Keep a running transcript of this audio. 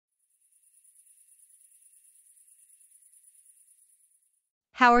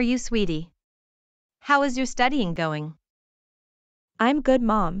How are you, sweetie? How is your studying going? I'm good,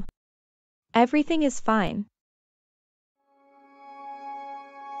 Mom. Everything is fine.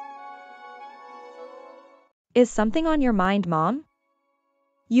 Is something on your mind, Mom?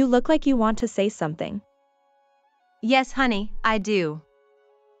 You look like you want to say something. Yes, honey, I do.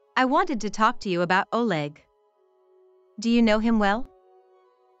 I wanted to talk to you about Oleg. Do you know him well?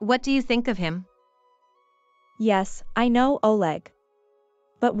 What do you think of him? Yes, I know Oleg.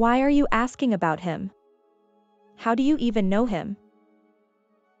 But why are you asking about him? How do you even know him?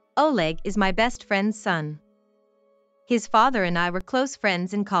 Oleg is my best friend's son. His father and I were close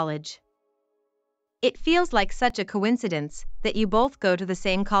friends in college. It feels like such a coincidence that you both go to the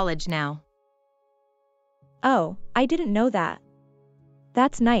same college now. Oh, I didn't know that.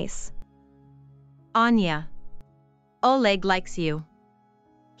 That's nice. Anya. Oleg likes you.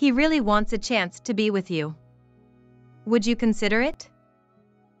 He really wants a chance to be with you. Would you consider it?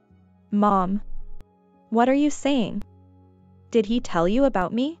 Mom. What are you saying? Did he tell you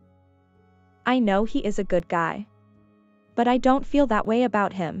about me? I know he is a good guy. But I don't feel that way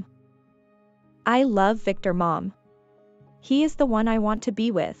about him. I love Victor, Mom. He is the one I want to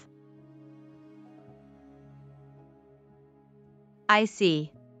be with. I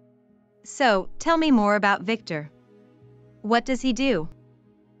see. So, tell me more about Victor. What does he do?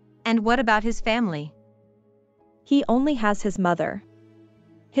 And what about his family? He only has his mother.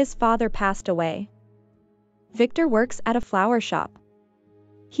 His father passed away. Victor works at a flower shop.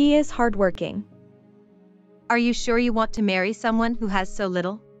 He is hardworking. Are you sure you want to marry someone who has so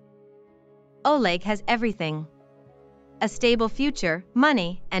little? Oleg has everything. A stable future,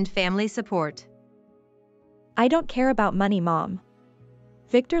 money, and family support. I don't care about money, Mom.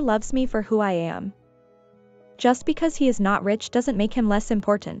 Victor loves me for who I am. Just because he is not rich doesn't make him less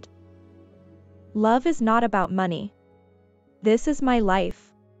important. Love is not about money. This is my life.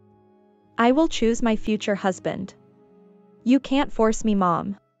 I will choose my future husband. You can't force me,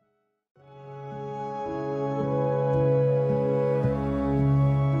 Mom.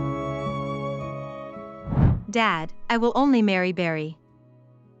 Dad, I will only marry Barry.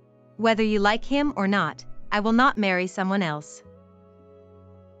 Whether you like him or not, I will not marry someone else.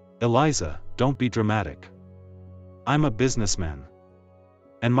 Eliza, don't be dramatic. I'm a businessman.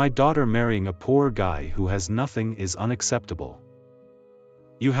 And my daughter marrying a poor guy who has nothing is unacceptable.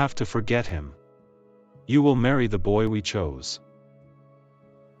 You have to forget him. You will marry the boy we chose.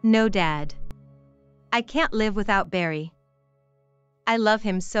 No, Dad. I can't live without Barry. I love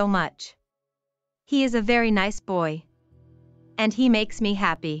him so much. He is a very nice boy. And he makes me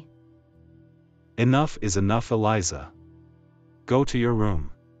happy. Enough is enough, Eliza. Go to your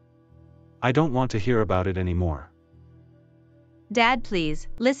room. I don't want to hear about it anymore. Dad, please,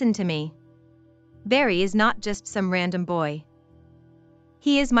 listen to me. Barry is not just some random boy.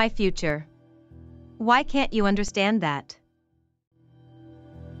 He is my future. Why can't you understand that?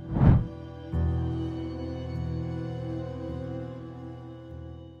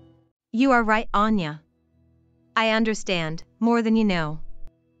 You are right, Anya. I understand, more than you know.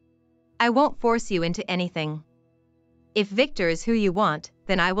 I won't force you into anything. If Victor is who you want,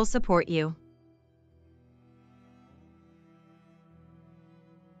 then I will support you.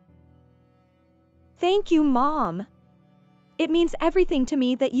 Thank you, Mom. It means everything to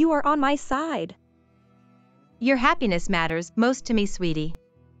me that you are on my side. Your happiness matters most to me, sweetie.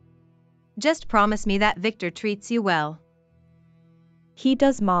 Just promise me that Victor treats you well. He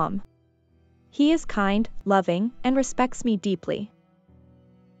does, Mom. He is kind, loving, and respects me deeply.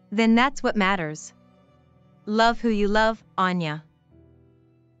 Then that's what matters. Love who you love, Anya.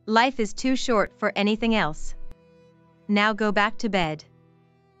 Life is too short for anything else. Now go back to bed.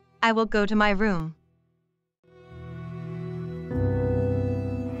 I will go to my room.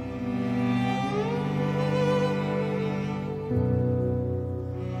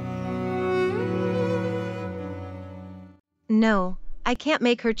 No, I can't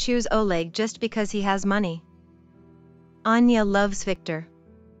make her choose Oleg just because he has money. Anya loves Victor.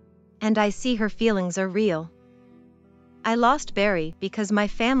 And I see her feelings are real. I lost Barry because my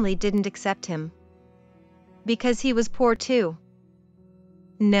family didn't accept him. Because he was poor too.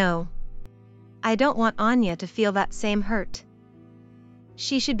 No. I don't want Anya to feel that same hurt.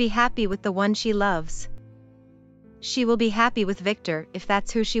 She should be happy with the one she loves. She will be happy with Victor if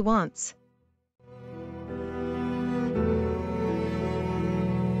that's who she wants.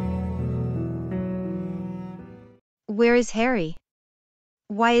 Where is Harry?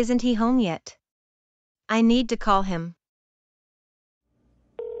 Why isn't he home yet? I need to call him.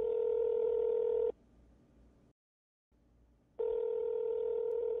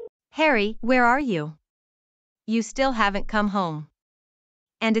 Harry, where are you? You still haven't come home.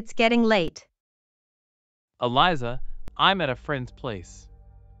 And it's getting late. Eliza, I'm at a friend's place.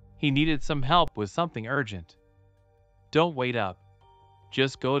 He needed some help with something urgent. Don't wait up.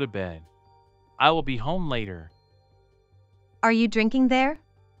 Just go to bed. I will be home later. Are you drinking there?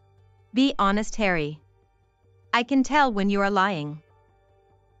 Be honest, Harry. I can tell when you are lying.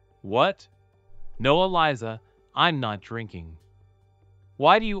 What? No, Eliza, I'm not drinking.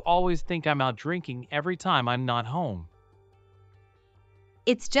 Why do you always think I'm out drinking every time I'm not home?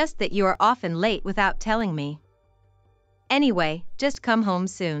 It's just that you are often late without telling me. Anyway, just come home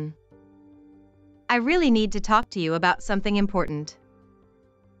soon. I really need to talk to you about something important.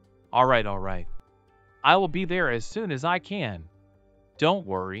 All right. I will be there as soon as I can. Don't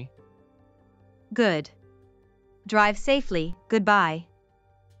worry. Good. Drive safely, goodbye.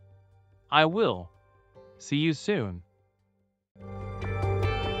 I will. See you soon.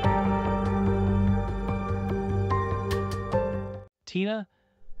 Tina,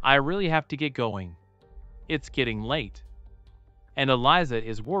 I really have to get going. It's getting late. And Eliza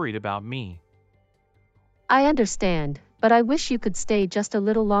is worried about me. I understand, but I wish you could stay just a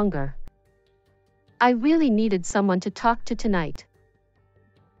little longer. I really needed someone to talk to tonight.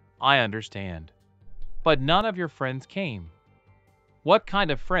 I understand. But none of your friends came. What kind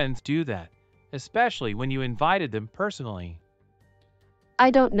of friends do that, especially when you invited them personally?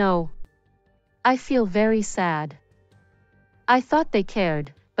 I don't know. I feel very sad. I thought they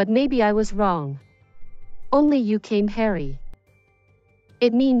cared, but maybe I was wrong. Only you came, Harry.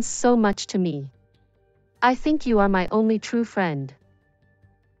 It means so much to me. I think you are my only true friend.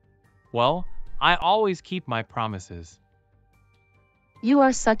 Well, I always keep my promises. You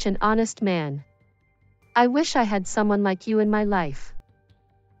are such an honest man. I wish I had someone like you in my life.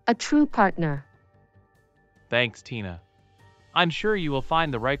 A true partner. Thanks, Tina. I'm sure you will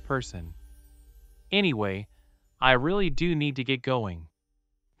find the right person. Anyway, I really do need to get going.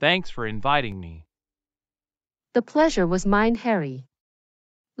 Thanks for inviting me. The pleasure was mine, Harry.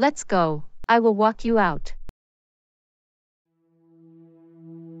 Let's go, I will walk you out.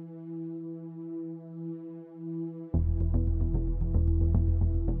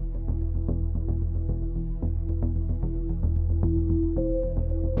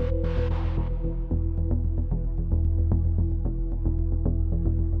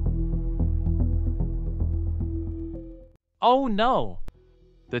 Oh no!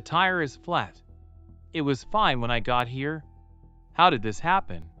 The tire is flat. It was fine when I got here. How did this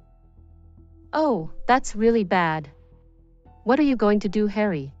happen? Oh, that's really bad. What are you going to do,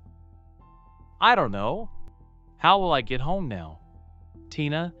 Harry? I don't know. How will I get home now?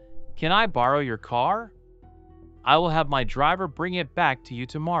 Tina, can I borrow your car? I will have my driver bring it back to you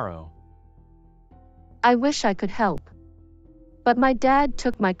tomorrow. I wish I could help. But my dad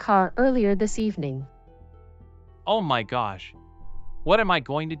took my car earlier this evening. Oh my gosh. What am I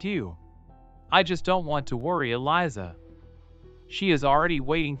going to do? I just don't want to worry Eliza. She is already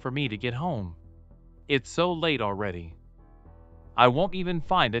waiting for me to get home. It's so late already. I won't even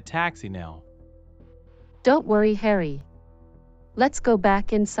find a taxi now. Don't worry, Harry. Let's go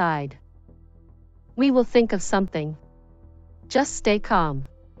back inside. We will think of something. Just stay calm.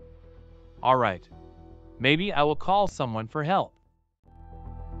 All right. Maybe I will call someone for help.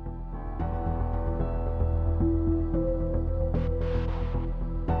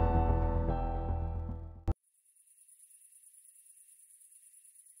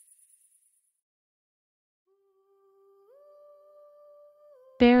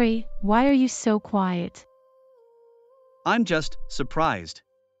 Barry, why are you so quiet? I'm just surprised.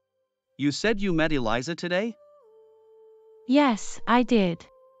 You said you met Eliza today? Yes, I did.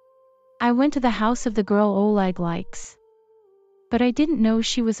 I went to the house of the girl Oleg likes. But I didn't know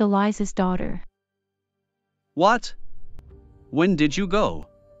she was Eliza's daughter. What? When did you go?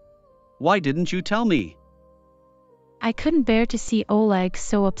 Why didn't you tell me? I couldn't bear to see Oleg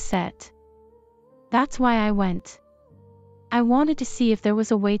so upset. That's why I went. I wanted to see if there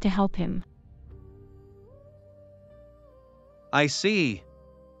was a way to help him. I see.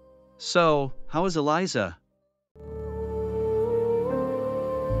 So, how is Eliza?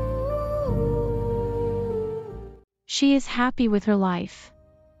 She is happy with her life.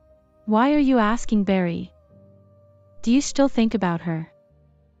 Why are you asking, Barry? Do you still think about her?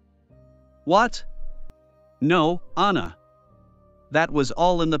 What? No, Anna. That was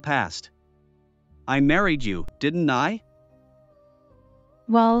all in the past. I married you, didn't I?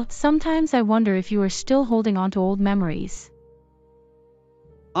 Well, sometimes I wonder if you are still holding on to old memories.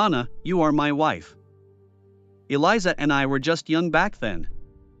 Anna, you are my wife. Eliza and I were just young back then.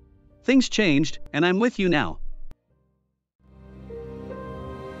 Things changed, and I'm with you now.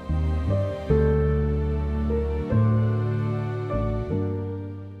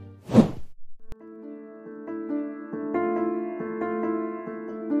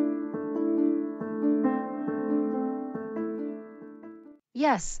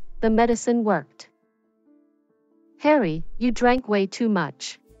 Yes, the medicine worked. Harry, you drank way too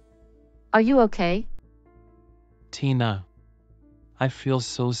much. Are you okay? Tina, I feel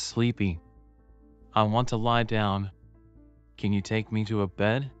so sleepy. I want to lie down. Can you take me to a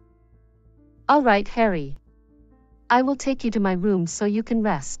bed? All right, Harry. I will take you to my room so you can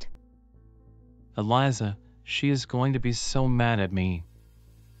rest. Eliza, she is going to be so mad at me.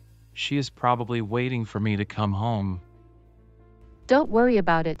 She is probably waiting for me to come home. Don't worry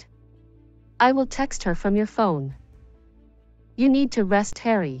about it. I will text her from your phone. You need to rest,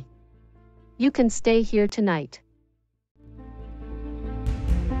 Harry. You can stay here tonight.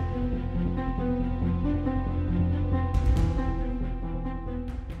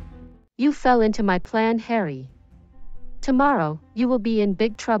 You fell into my plan, Harry. Tomorrow, you will be in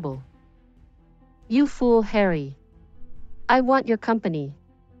big trouble. You fool, Harry. I want your company.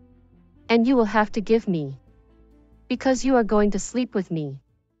 And you will have to give me. Because you are going to sleep with me.